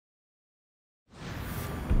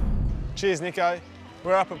Cheers, Nico.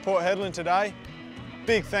 We're up at Port Hedland today.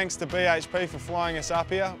 Big thanks to BHP for flying us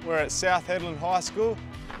up here. We're at South Hedland High School.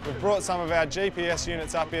 We've brought some of our GPS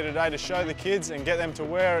units up here today to show the kids and get them to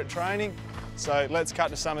wear at training. So let's cut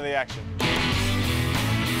to some of the action.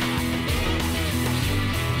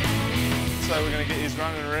 So we're going to get his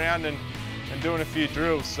running around and doing a few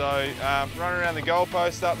drills. So run around the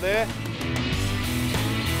goalpost up there.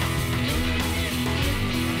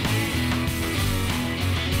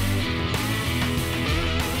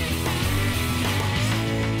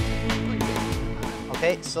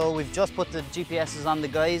 Okay, so we've just put the GPSs on the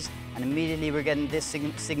guys and immediately we're getting this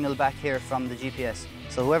signal back here from the GPS.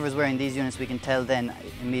 So whoever's wearing these units, we can tell then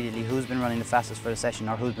immediately who's been running the fastest for the session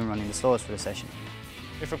or who's been running the slowest for the session.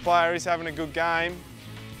 If a player is having a good game,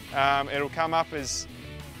 it'll come up as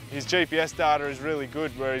his GPS data is really good,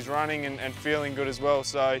 where he's running and feeling good as well.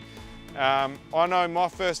 So I know my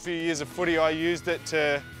first few years of footy, I used it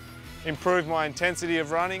to improve my intensity of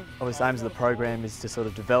running. Obviously, the aims of the program is to sort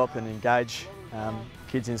of develop and engage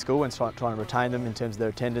kids in school and trying to retain them in terms of their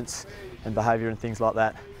attendance and behaviour and things like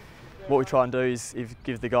that. What we try and do is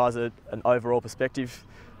give the guys an overall perspective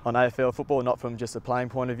on AFL football, not from just a playing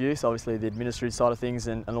point of view, so obviously the administrative side of things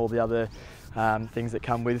and all the other things that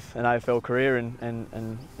come with an AFL career and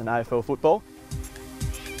an AFL football.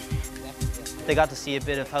 They got to see a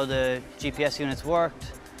bit of how the GPS units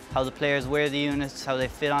worked, how the players wear the units, how they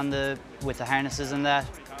fit on with the harnesses and that.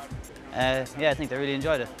 Yeah, I think they really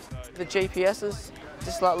enjoyed it. The GPSs,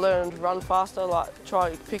 just like learn to run faster, like try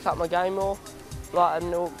to pick up my game more, like,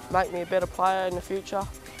 and it'll make me a better player in the future.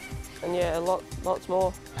 And yeah, lots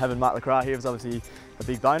more. Having Mark LeCras here was obviously a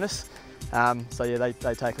big bonus. So yeah,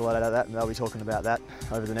 they take a lot out of that and they'll be talking about that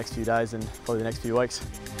over the next few days and probably the next few weeks.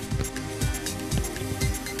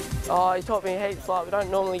 Oh, he taught me heaps. Like, we don't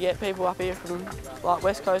normally get people up here from like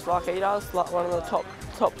West Coast like he does, like one of the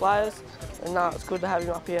top players. And it's good to have him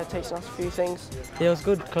up here teaching us a few things. Yeah, it was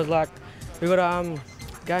good because like we got a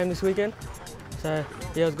game this weekend, so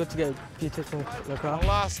yeah, it was good to get a few tips from LeCras. The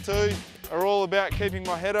last two are all about keeping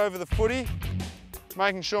my head over the footy,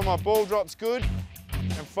 making sure my ball drop's good,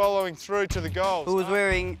 and following through to the goals. Who was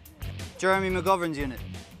wearing Jeremy McGovern's unit?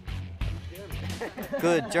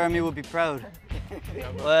 Good, Jeremy would be proud.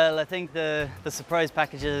 Well, I think the surprise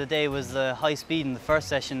package of the day was the high speed in the first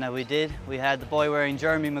session that we did. We had the boy wearing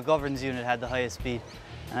Jeremy McGovern's unit had the highest speed.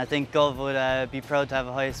 And I think Gov would be proud to have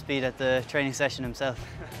a highest speed at the training session himself.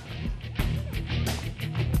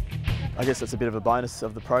 I guess that's a bit of a bonus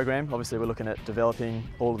of the program. Obviously we're looking at developing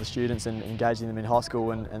all of the students and engaging them in high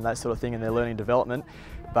school and that sort of thing in their learning development.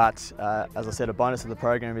 But as I said, a bonus of the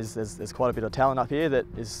program is there's quite a bit of talent up here that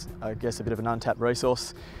is, I guess, a bit of an untapped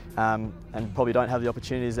resource and probably don't have the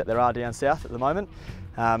opportunities that there are down south at the moment.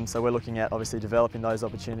 So we're looking at obviously developing those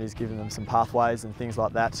opportunities, giving them some pathways and things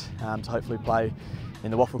like that to hopefully play in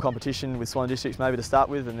the waffle competition with Swan Districts maybe to start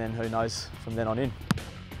with, and then who knows from then on in.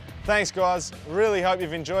 Thanks guys, really hope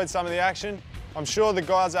you've enjoyed some of the action. I'm sure the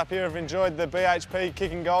guys up here have enjoyed the BHP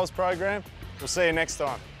Kicking Goals program. We'll see you next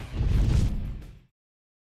time.